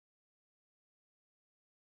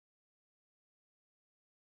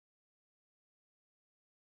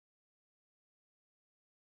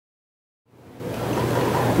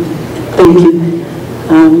Thank you.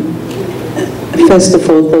 First of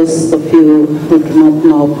all, those of you who do not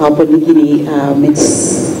know Papua New Guinea,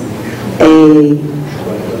 it's a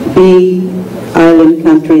big island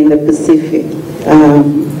country in the Pacific.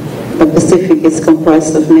 The Pacific is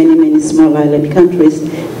comprised of many, many small island countries.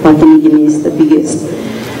 Papua New Guinea is the biggest.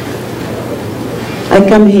 I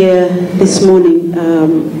come here this morning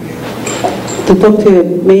to talk to you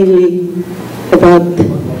mainly about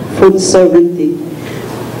food sovereignty.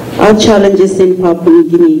 Our challenges in Papua New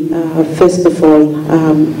Guinea, first of all,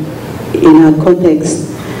 in our context,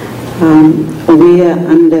 we are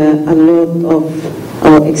under a lot of,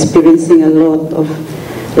 or experiencing a lot of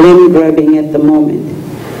land grabbing at the moment.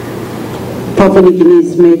 Papua New Guinea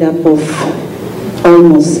is made up of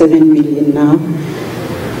almost 7 million now.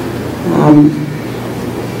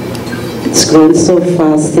 It's grown so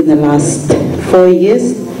fast in the last 4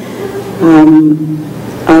 years.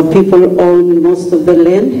 Our people own most of the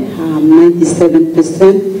land,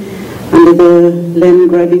 97%. Under the land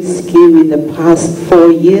grabbing scheme in the past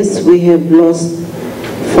 4 years, we have lost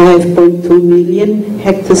 5.2 million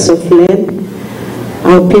hectares of land.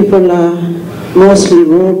 Our people are mostly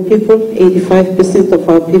rural people. 85% of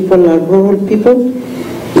our people are rural people.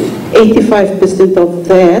 85% of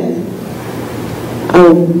that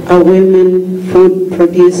are women food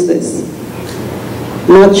producers.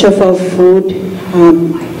 Much of our food,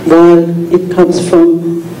 while it comes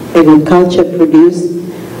from agriculture produce,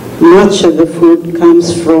 much of the food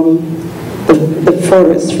comes from the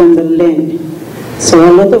forest, from the land. So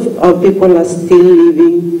a lot of our people are still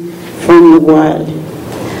living from the wild.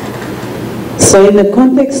 So in the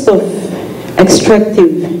context of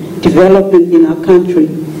extractive development in our country,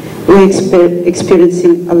 we're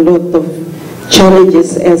experiencing a lot of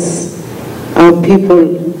challenges as our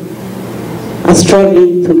people are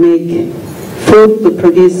struggling to make food, to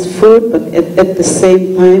produce food, but at the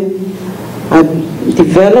same time,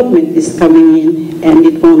 development is coming in and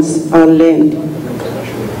it wants our land.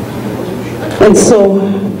 And so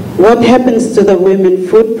what happens to the women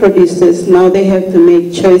food producers? Now they have to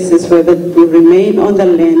make choices whether to remain on the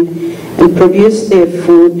land and produce their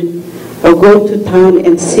food or go to town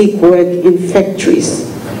and seek work in factories.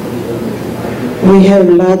 We have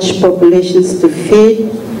large populations to feed,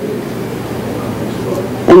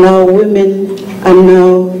 and our women are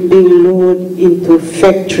now being lured into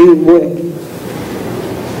factory work.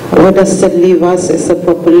 What does that leave us as a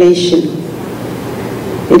population?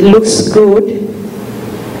 It looks good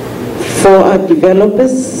for our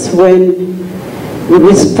developers when we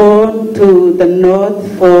respond to the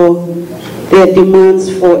North for their demands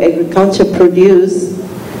for agriculture produce.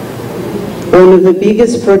 One of the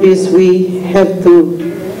biggest produce we have to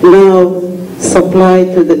now supply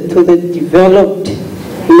to the developed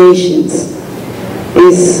nations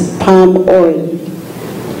is palm oil.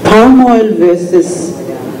 Palm oil versus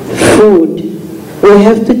food. We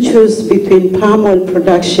have to choose between palm oil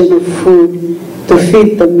production of food to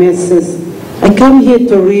feed the masses. I come here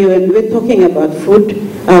to Rio and we're talking about food,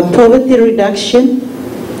 poverty reduction.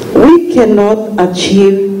 We cannot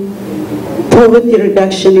achieve poverty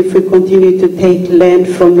reduction if we continue to take land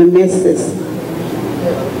from the masses.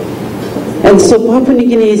 And so Papua New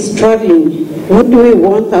Guinea is struggling. What do we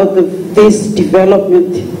want out of this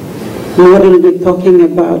development model we're talking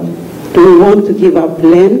about? Do we want to give up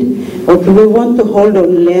land, or do we want to hold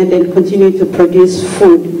on land and continue to produce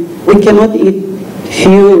food? We cannot eat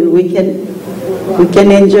fuel. We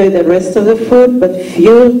can enjoy the rest of the food, but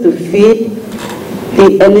fuel to feed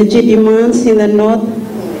the energy demands in the north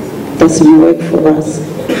doesn't work for us.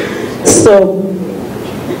 So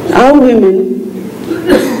our women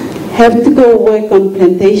have to go work on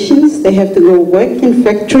plantations. They have to go work in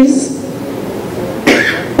factories.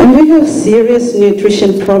 And we have serious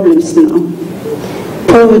nutrition problems now.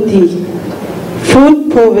 Poverty,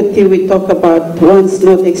 food poverty we talk about, once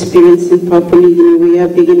not experienced in Papua New Guinea, we are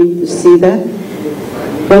beginning to see that.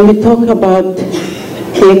 When we talk about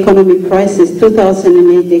the economic crisis,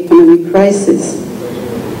 2008 economic crisis,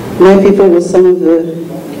 my people were some of the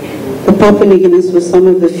Papua New Guineans were some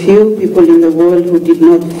of the few people in the world who did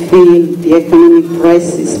not feel the economic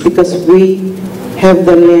crisis because we have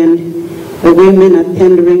the land. The women are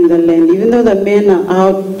tendering the land. Even though the men are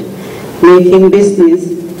out making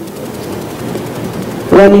business,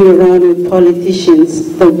 running around with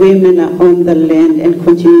politicians, the women are on the land and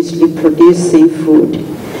continuously producing food.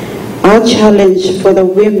 Our challenge for the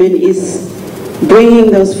women is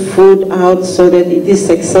bringing those food out so that it is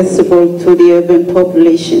accessible to the urban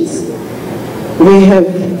populations. We have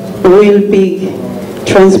real big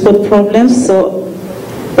transport problems, so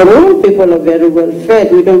the rural people are very well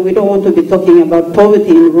fed. We don't want to be talking about poverty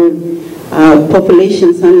in rural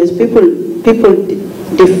populations unless people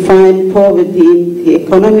define poverty in the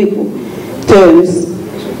economic terms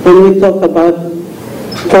when we talk about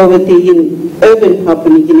poverty in urban Papua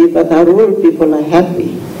New Guinea, but our rural people are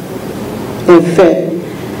happy, they're fed.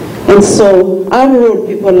 And so our rural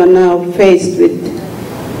people are now faced with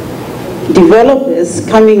developers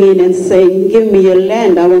coming in and saying, give me your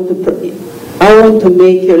land, I want to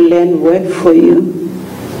make your land work for you.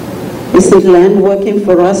 Is the land working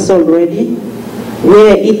for us already?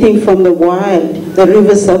 We are eating from the wild. The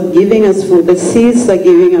rivers are giving us food. The seas are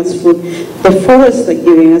giving us food. The forests are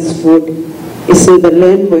giving us food. Is the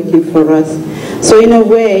land working for us? So in a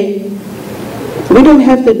way, we don't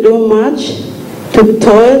have to do much to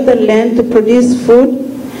toil the land to produce food,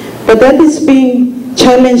 but that is being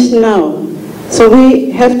challenged now. So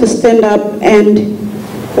we have to stand up and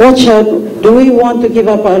watch out. Do we want to give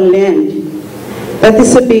up our land? That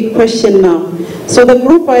is a big question now. So the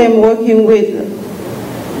group I am working with,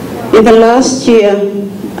 in the last year,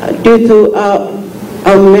 due to our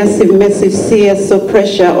massive CSO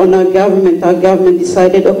pressure on our government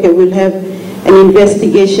decided, okay, we'll have an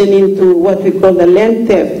investigation into what we call the land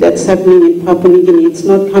theft that's happening in Papua New Guinea. It's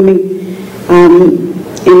not coming in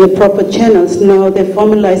the proper channels. Now they're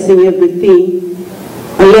formalizing everything.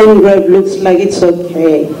 A land grab looks like it's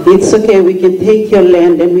okay. It's okay, we can take your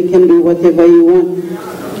land and we can do whatever you want.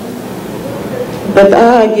 But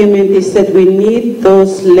our argument is that we need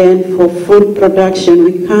those land for food production.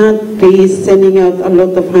 We can't be sending out a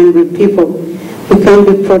lot of hungry people. We can't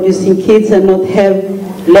be producing kids and not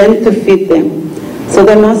have land to feed them. So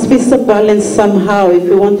there must be some balance somehow. If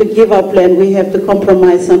we want to give up land, we have to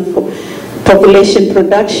compromise on population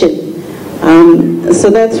production. So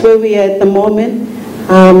that's where we are at the moment.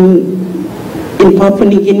 In Papua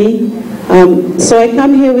New Guinea. So I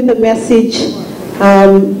come here with a message.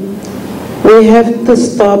 We have to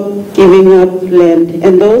stop giving up land.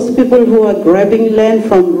 And those people who are grabbing land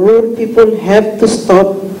from rural people have to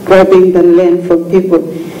stop grabbing the land from people.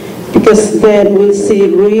 Because then we'll see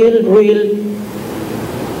real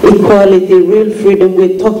equality, real freedom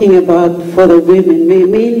we're talking about for the women.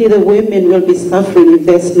 Mainly the women will be suffering if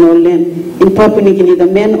there's no land. In Papua New Guinea, the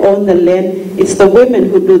men own the land. It's the women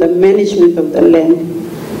who do the management of the land.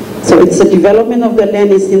 So it's the development of the land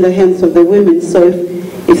is in the hands of the women. So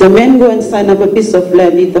if the men go and sign up a piece of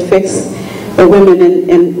land, it affects the women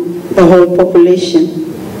and the whole population.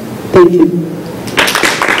 Thank you.